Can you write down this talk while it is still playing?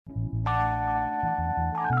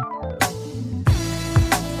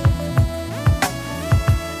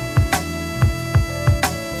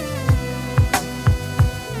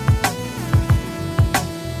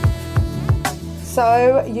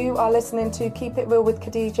So you are listening to Keep It Real with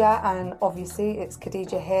Khadija, and obviously it's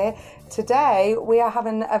Khadija here. Today we are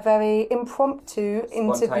having a very impromptu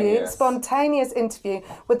interview, spontaneous interview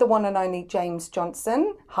with the one and only James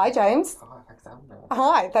Johnson. Hi, James.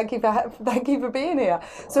 Hi, thank you for being here.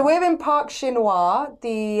 So we're in Parc Chinois,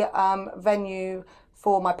 the venue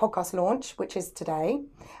for my podcast launch, which is today.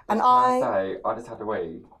 And I just had a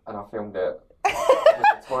wee and I filmed it in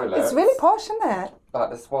the toilet. It's really posh, isn't it? But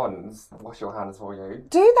the swans wash your hands for you.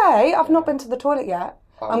 Do they? I've not been to the toilet yet.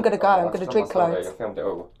 I'm going to go. I'm going to drink loads. I filmed it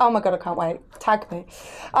all. Oh my God, I can't wait. Tag me.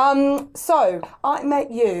 So I met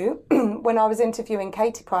you when I was interviewing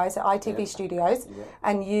Katie Price at ITV Studios,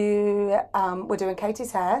 and you were doing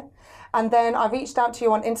Katie's hair. And then I reached out to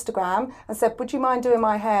you on Instagram and said, would you mind doing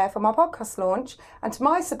my hair for my podcast launch? And to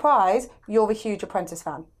my surprise, you're a huge Apprentice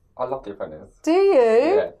fan. I love The Apprentice. Do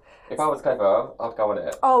you? Yeah. If I was clever, I'd go on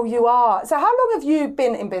it. Oh, you are. So how long have you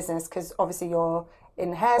been in business? Because obviously you're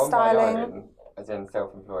in hairstyling. On my own, as in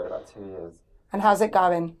self-employed, about 2 years. And how's it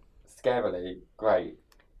going? Scarily great.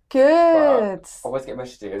 Good. But I always get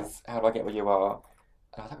messages, how do I get where you are?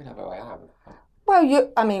 And I don't really know where I am.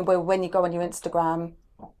 Well, when you go on your Instagram,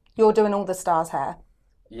 you're doing all the stars' hair.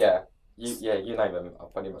 Yeah. You name them.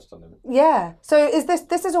 I've pretty much done them. Yeah. So is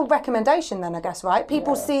this is all recommendation then, I guess, right?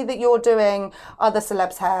 People see that you're doing other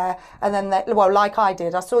celebs' hair, and then like I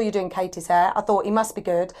did. I saw you doing Katie's hair. I thought he must be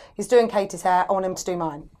good. He's doing Katie's hair. I want him to do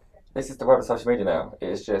mine. This is the web of social media now.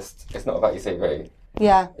 It's not about your CV.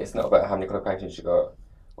 Yeah. It's not about how many qualifications you got.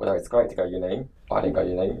 Although it's great to go uni. I didn't go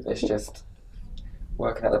uni. It's just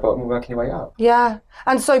working at the bottom and working your way up. Yeah.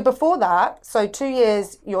 And so before that, 2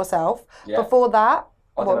 years yourself. Yeah. Before that,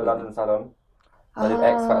 I did a London salon. I did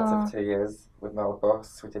X Factor for 2 years with my old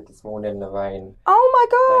boss. We did This Morning in the Rain. Oh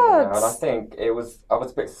my God! And I think I was a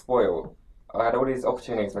bit spoiled. I had all these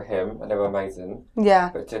opportunities with him and they were amazing. Yeah.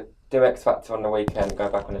 But to do X Factor on the weekend, go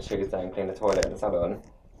back on a Tuesday and clean the toilet in the salon,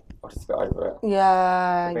 I was just a bit over it.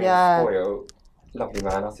 Yeah, so spoiled, lovely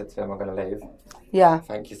man. I said to him, I'm going to leave. Yeah.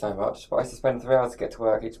 Thank you so much. But I used to spend 3 hours to get to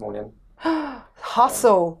work each morning.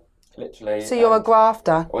 Hustle. Literally. So you're a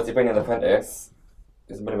grafter. Obviously being an apprentice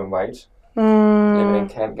is minimum wage. Living in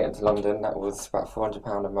Kent, getting to London, that was about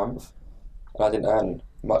 £400 a month. And I didn't earn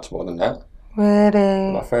much more than that.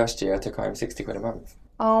 Really? My first year I took home 60 quid a month.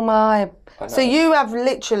 Oh my. So you have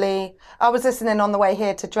literally, I was listening on the way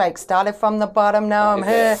here to Drake, started from the bottom, now I'm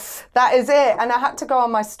here. That is it. And I had to go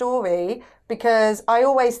on my story because I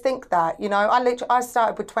always think that, I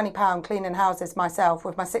started with £20 cleaning houses myself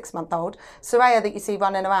with my 6-month-old. Soraya that you see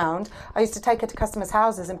running around, I used to take her to customers'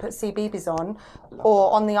 houses and put CBeebies on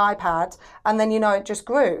or on the iPad, and then, it just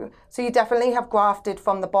grew. So you definitely have grafted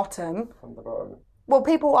from the bottom. From the bottom. Well,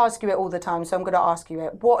 people ask you it all the time, so I'm going to ask you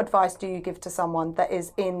it. What advice do you give to someone that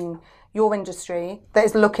is in your industry, that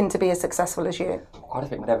is looking to be as successful as you? I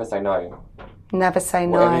think never say no. Never say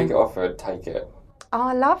no. Whatever you get offered, take it. Oh,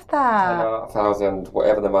 I love that. 1,000,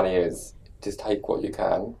 whatever the money is, just take what you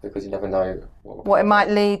can because you never know what it might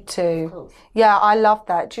lead to. Yeah, I love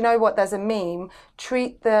that. Do you know what? There's a meme.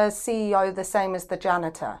 Treat the CEO the same as the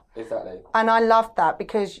janitor. Exactly. And I love that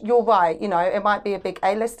because you're right. It might be a big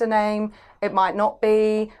A-lister name. It might not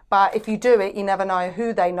be. But if you do it, you never know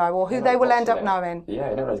who they know or who they will end up knowing.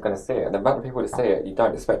 Yeah, you never know who's going to see it. And the amount of people that see it, you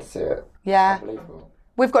don't expect to see it. Yeah. It's unbelievable.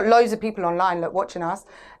 We've got loads of people online watching us.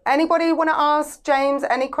 Anybody want to ask James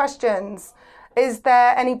any questions? Is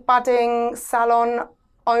there any budding salon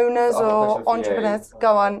owners or entrepreneurs?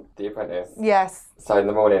 Go on. The Apprentice. Yes. So in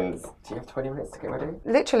the mornings, do you have 20 minutes to get ready?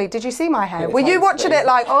 Literally, did you see my hair? Were you watching it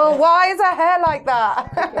like, oh, why is her hair like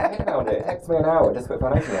that? Get around it. It takes me an hour just to put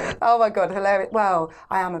foundation on. Oh my God, hilarious. Well,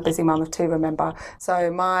 I am a busy mum of 2, remember.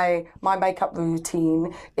 So my makeup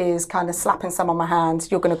routine is kind of slapping some on my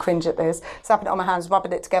hands. You're going to cringe at this. Slapping it on my hands,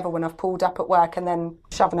 rubbing it together when I've pulled up at work and then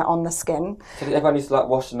shoving it on the skin. So did everyone used to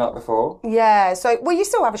wash the night before? Yeah. So, you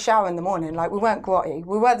still have a shower in the morning. Like, we weren't grotty.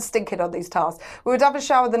 We weren't stinking on these tasks. We would have a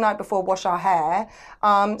shower the night before, wash our hair.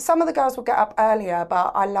 Some of the girls would get up earlier,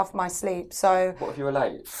 but I love my sleep. So, what if you were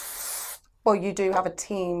late? Well, you do have a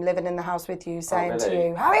team living in the house with you saying to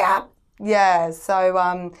you, hurry up. Yeah,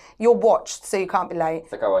 so you're watched, so you can't be late.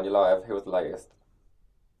 So go on, you're live. Who was the latest?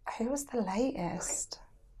 Who was the latest?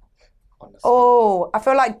 Oh, I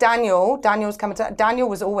feel like Daniel's coming to... Daniel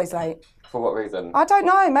was always late. For what reason? I don't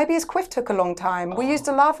know. Maybe his quiff took a long time. We used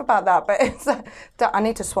to laugh about that, but I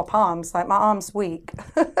need to swap arms. Like, my arm's weak.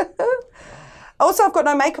 Also, I've got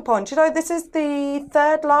no makeup on. Do you know this is the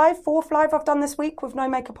fourth live I've done this week with no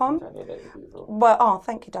makeup on? Don't need it, beautiful. Well,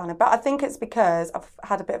 thank you, darling. But I think it's because I've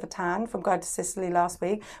had a bit of a tan from going to Sicily last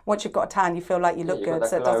week. Once you've got a tan, you feel like you look good,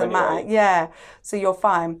 so it doesn't matter. Yeah, so you're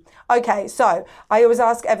fine. Okay, so I always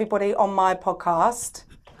ask everybody on my podcast,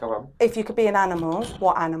 go on. If you could be an animal,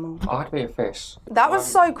 what animal? I'd be a fish. That was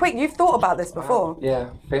so quick. You've thought about this before. Yeah,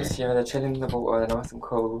 fish, they're chilling in the water, they're nice and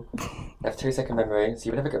cool. They have 2-second memory, so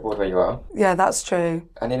you never get bored where you are. Yeah, that's true.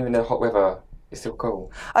 And even in the hot weather, it's still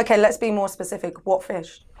cool. Okay, let's be more specific. What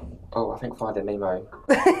fish? Oh, I think Finding Nemo.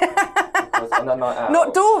 Because on that night out...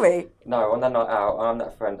 Not Dory? No, on that night out, I'm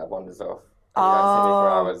that friend that wanders off. And you don't see me for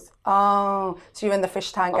hours. Oh, so you're in the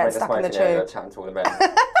fish tank getting stuck in the tube. Chatting to all the men.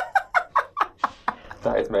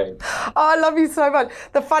 That is me. Oh, I love you so much.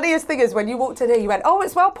 The funniest thing is when you walked in here, you went, oh,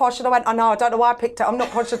 it's well posh. And I went, oh, no, I don't know why I picked it. I'm not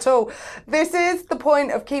posh at all. This is the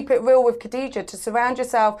point of Keep It Real with Khadija, to surround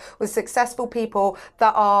yourself with successful people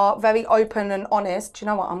that are very open and honest. Do you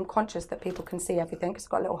know what? I'm conscious that people can see everything because it's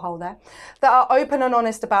got a little hole there. That are open and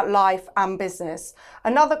honest about life and business.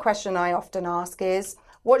 Another question I often ask is,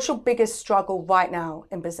 what's your biggest struggle right now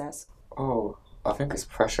in business? Oh, I think it's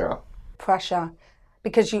pressure. Pressure.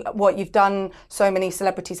 Because you've done so many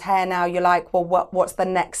celebrities' hair now, you're like, well, what's the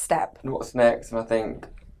next step? What's next? And I think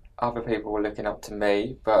other people are looking up to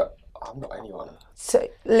me, but I'm not anyone. So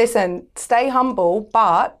listen, stay humble,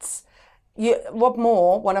 but Rob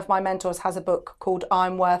Moore, one of my mentors, has a book called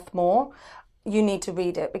I'm Worth More. You need to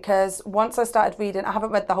read it, because once I started reading, I haven't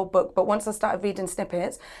read the whole book, but once I started reading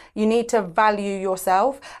snippets, you need to value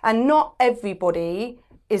yourself, and not everybody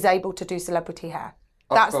is able to do celebrity hair.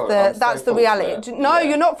 That's the reality. No,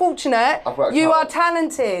 you're not fortunate. You are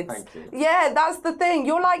talented. Thank you. Yeah, that's the thing.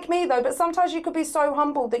 You're like me though, but sometimes you could be so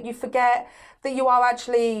humble that you forget that you are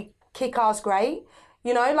actually kick-ass great.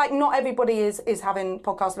 You know, like not everybody is having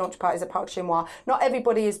podcast launch parties at Park Chinois. Not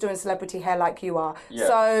everybody is doing celebrity hair like you are. Yeah.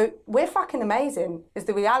 So we're fucking amazing is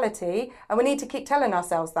the reality, and we need to keep telling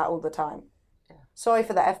ourselves that all the time. Yeah. Sorry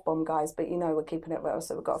for the F-bomb, guys, but you know we're keeping it real,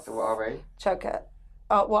 so we've got to... So what are we? Choke it.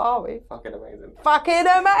 What are we? Fucking amazing. Fucking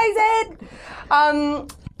amazing!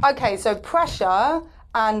 Okay, so pressure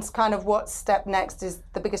and kind of what step next is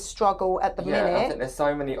the biggest struggle at the minute. I think there's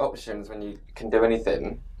so many options when you can do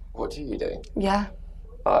anything. What do you do? Yeah.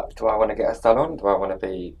 Do I want to get a salon? Do I want to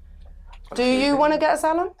be... Do you want to get a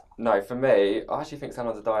salon? No, for me, I actually think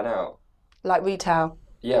salons are dying out. Like retail?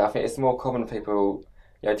 Yeah, I think it's more common people...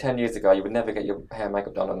 10 years ago, you would never get your hair and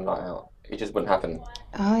makeup done on a night out. It just wouldn't happen.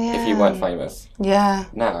 Oh, yeah. If you weren't famous. Yeah.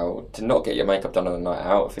 Now, to not get your makeup done on a night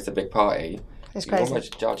out, if it's a big party, it's crazy. You're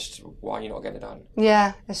almost judged why you're not getting it done.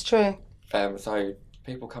 Yeah, it's true. So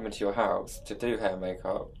people coming to your house to do hair and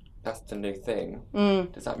makeup, that's the new thing.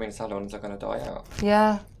 Does that mean salons are going to die out?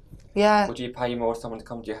 Yeah. Yeah. Would you pay more for someone to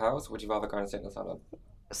come to your house, or would you rather go and sit in the salon?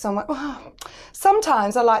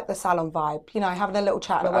 Sometimes I like the salon vibe, having a little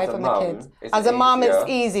chat away from the kids. As a mum, it's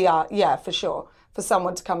easier, yeah, for sure, for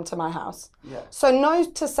someone to come to my house. Yeah. So no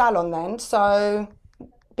to salon then. So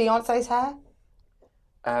Beyonce's hair?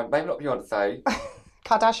 Maybe not Beyonce.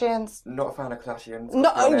 Kardashians? Not a fan of Kardashians.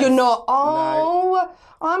 No, you're not. Oh, no.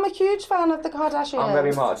 I'm a huge fan of the Kardashians. I'm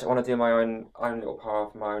very much. I want to do my own little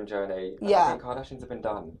path, my own journey. Yeah. I think Kardashians have been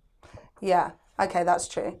done. Yeah. Okay, that's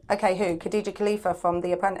true. Okay, who? Khadija Khalifa from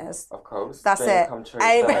The Apprentice? Of course. That's it. Come true.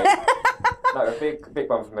 No, a big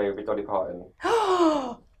one for me would be Dolly Parton.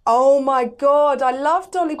 Oh my God, I love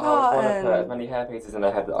Dolly Parton. I want to put as many hair pieces in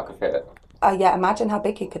her head that I could fit. Yeah, imagine how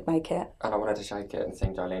big you could make it. And I wanted to shake it and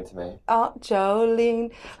sing Jolene to me. Oh,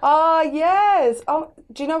 Jolene. Oh, yes. Oh,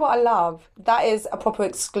 do you know what I love? That is a proper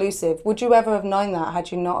exclusive. Would you ever have known that had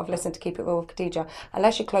you not have listened to Keep It Real with Khadija?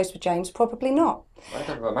 Unless you're close with James, probably not. I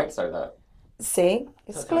don't know, my mates know that. See?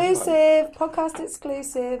 Exclusive. Podcast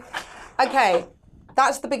exclusive. Okay,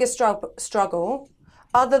 that's the biggest struggle.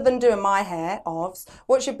 Other than doing my hair,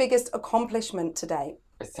 what's your biggest accomplishment to date?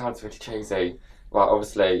 It sounds really cheesy. Well,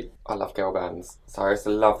 obviously, I love girl bands, so I used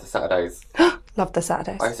to love the Saturdays. Love the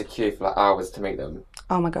Saturdays. I used to queue for hours to meet them.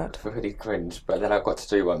 Oh my God. For really cringe, but then I got to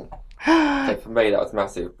do one. So for me, that was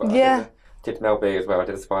massive. But yeah. I did Mel B as well. I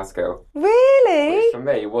did a Spice Girl. Really? Which for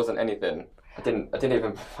me wasn't anything. I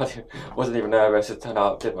wasn't even nervous. Just turned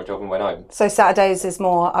up, did my job, and went home. So Saturdays is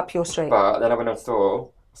more up your street. But then I went and saw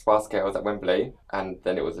Spice Girls at Wembley, and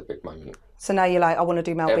then it was a big moment. So now you're like, I want to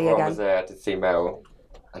do Mel B again. Everyone was there to see Mel.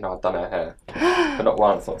 And I'd done her hair. But not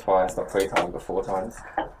once, not twice, not 3 times, but 4 times.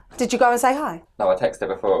 Did you go and say hi? No, I texted her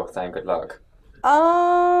before saying good luck.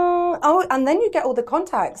 Oh, and then you get all the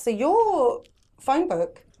contacts. So your phone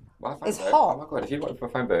book My phone is book? hot. Oh my god, if you got my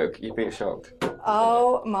phone book, you'd be shocked.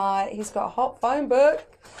 Oh my, he's got a hot phone book.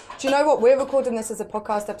 Do you know what? We're recording this as a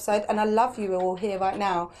podcast episode, and I love you all here right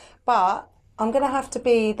now. But I'm going to have to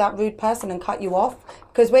be that rude person and cut you off,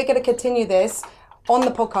 because we're going to continue this on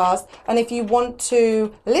the podcast. And if you want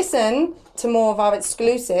to listen to more of our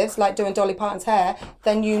exclusives, like doing Dolly Parton's hair,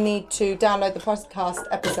 then you need to download the podcast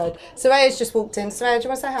episode. Soraya's just walked in. Soraya, do you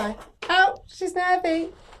want to say hi? Oh, she's nervy.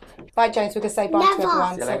 Right, James, we're going to say bye to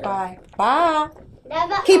everyone. See you Say later. bye. Bye.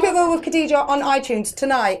 Never. Keep It Real with Khadija on iTunes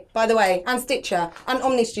tonight, by the way, and Stitcher, and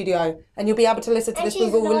Omni Studio. And you'll be able to listen to And this. We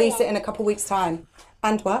she's will release it annoying. in a couple weeks' time.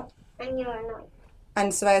 And what? And you're annoying.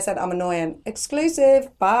 And Soraya said, I'm annoying.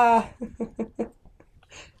 Exclusive. Bye.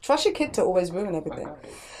 Trust your kid to always ruin everything.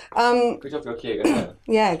 Good job, you're cute, isn't it?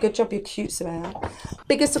 Yeah, good job, you're cute, Soraya.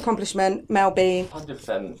 Biggest accomplishment, Mel B.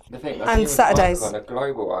 100%. The thing, And Saturdays. Icon, a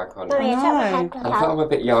global icon. Mummy, know. I feel like I'm a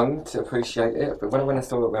bit young to appreciate it, but when I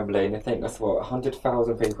saw it at Wembley, and I think that's what,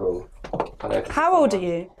 100,000 people. How old are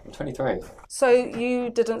you? I'm 23. So you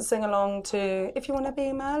didn't sing along to If You Want to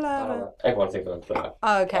Be My Lover? Everyone thinks I'm that.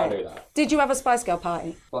 Oh, okay. I knew that. Did you have a Spice Girl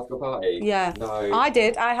party? Basketball party? Yeah. No. I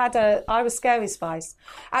did. I was Scary Spice.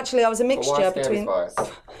 Actually, I was a But mixture why Scary between.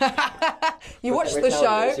 Spice? You watched Let me the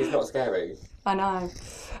tell you, show. She's not scary. I know.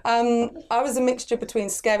 I was a mixture between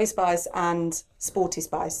Scary Spice and Sporty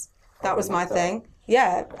Spice. That was my love that. thing.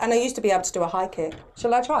 Yeah, and I used to be able to do a high kick.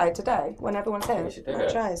 Shall I try it today when everyone's here? You should do I'll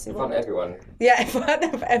it. try, see In what- front of everyone. Yeah, in front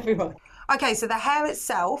of everyone. Okay, so the hair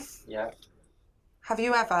itself. Yeah. Have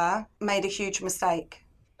you ever made a huge mistake?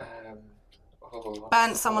 Oh,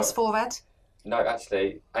 Burnt someone's forehead? No,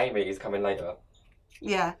 actually, Amy is coming later.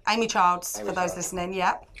 Yeah, Amy Childs, Amy for those Childs. listening.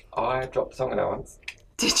 Yep. I dropped a tongue on her once.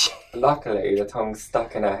 Did you? Luckily, the tongue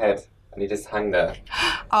stuck in her head and he just hung there.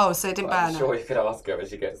 Oh, so it didn't burn I'm her. sure you could ask her when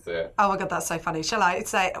she gets to it. Oh my God, that's so funny. Shall I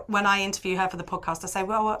say, when I interview her for the podcast, I say,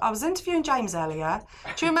 well, I was interviewing James earlier.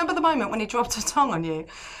 Do you remember the moment when he dropped a tongue on you?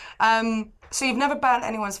 So you've never burnt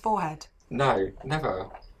anyone's forehead? No, never.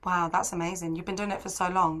 Wow, that's amazing. You've been doing it for so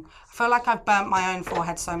long. I feel like I've burnt my own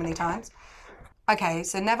forehead so many times. Okay,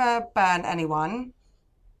 so never burn anyone.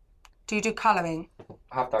 Do you do colouring?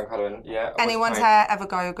 I have done colouring, yeah. I Anyone's was trained- hair ever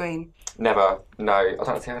go green? Never. No, I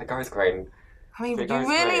don't see how it goes green. I mean, If you it goes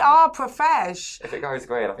really green- are profesh. If it goes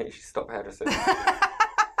green, I think you should stop hairdressing.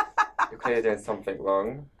 You're clearly doing something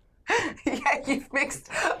wrong. Yeah, you've mixed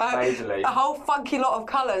Majorly. a whole funky lot of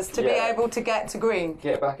colours to be Yeah. able to get to green.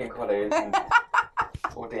 Get back in college and,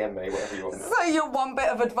 or DM me, whatever you want. So you're one bit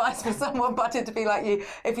of advice for someone budget to be like you.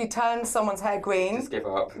 If you turn someone's hair green, Just give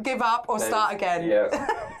up. give up or start again. Yeah.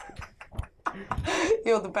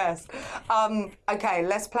 You're the best. Okay,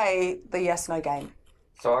 let's play the yes no game.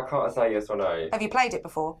 So I can't say yes or no. Have you played it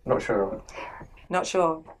before? Not sure. Not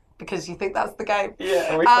sure. Because you think that's the game?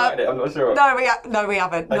 Yeah, we tried it, I'm not sure. No, we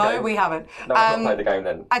haven't. No, Okay. we haven't. No, I've not played the game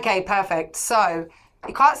then. Okay, perfect. So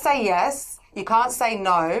you can't say yes, you can't say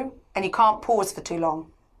no, and you can't pause for too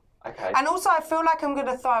long. Okay. And also, I feel like I'm going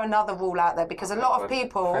to throw another rule out there because a lot of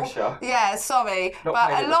people. Pressure. Yeah, sorry, Not but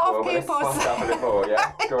played a it lot before, of but let's people. spice it up a bit more,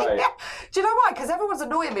 yeah? Great. Yeah. Do you know why? Because everyone's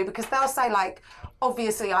annoying me because they'll say like,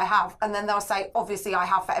 obviously I have, and then they'll say obviously I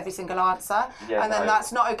have for every single answer, Yeah, and then no.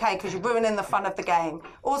 that's not okay because you're ruining the fun of the game.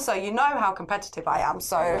 Also, you know how competitive I am,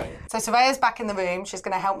 so Soraya's back in the room. She's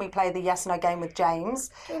going to help me play the yes no game with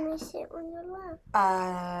James. Can I sit on your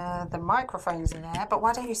lap? The microphone's in there, but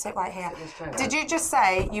why don't you sit right here? Did you just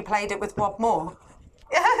say you played it with Rob Moore?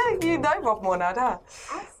 You know Rob Moore now, don't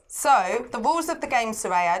you? So, the rules of the game,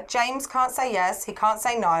 Soraya, James can't say yes, he can't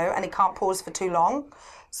say no, and he can't pause for too long.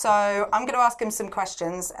 So, I'm going to ask him some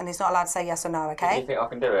questions, and he's not allowed to say yes or no, Do okay? you think I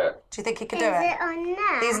can do it? Do you think he could Is do it? it on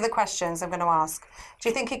now? These are the questions I'm going to ask. Do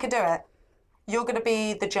you think he could do it? You're going to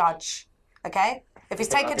be the judge, okay? If he's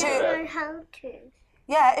think I taken can do too... it? Learn how to.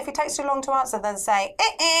 Yeah, if it takes too long to answer, then say,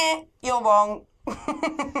 you're wrong.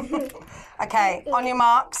 Okay, on your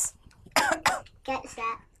marks, Get set.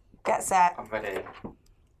 get set, I'm ready.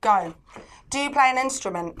 go. Do you play an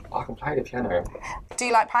instrument? I can play the piano. Do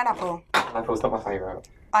you like pineapple? Pineapple's not my favourite.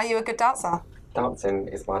 Are you a good dancer? Dancing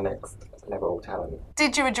is my next level talent.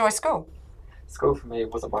 Did you enjoy school? School for me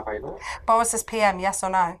wasn't my favourite. Boris is PM, yes or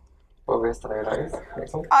no? But we're still those.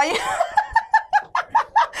 Next one. Are you...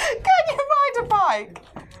 Can you ride a bike?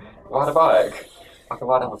 Ride a bike. I can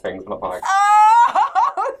ride other things, but not bikes.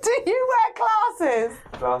 Oh, do you wear glasses?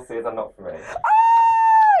 Glasses are not for me.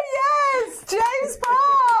 Oh, yes! James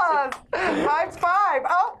Pass! High five.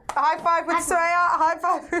 Oh, high five with Soraya, high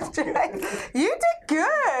five with James. You did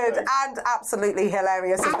good and absolutely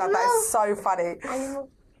hilarious as well. That is so funny. Animal.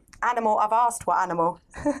 Animal, I've asked what animal.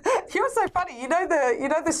 You're so funny. You know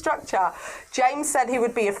the structure. James said he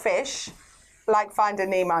would be a fish. like Finding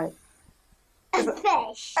Nemo? A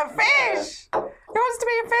fish. A fish! Who wants to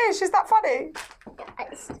be a fish? Is that funny?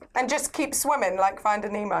 Yes. And just keep swimming like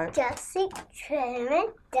Finding Nemo. Just keep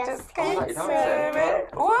swimming. Just keep like swimming.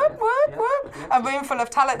 Whoop, whoop, whoop. A room full of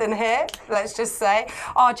talent in here, let's just say.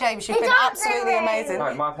 Oh, James, you've been absolutely amazing.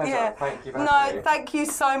 No, my pleasure. Thank you. No, thank you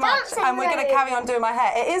so much. Dancing And we're going to room. carry on doing my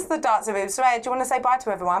hair. It is the dancing room. Soraya, do you want to say bye to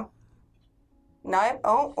everyone? No?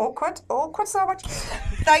 Oh, awkward. Awkward so much.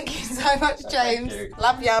 Thank you so much, James. you.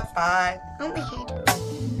 Love ya. Bye. Oh my head.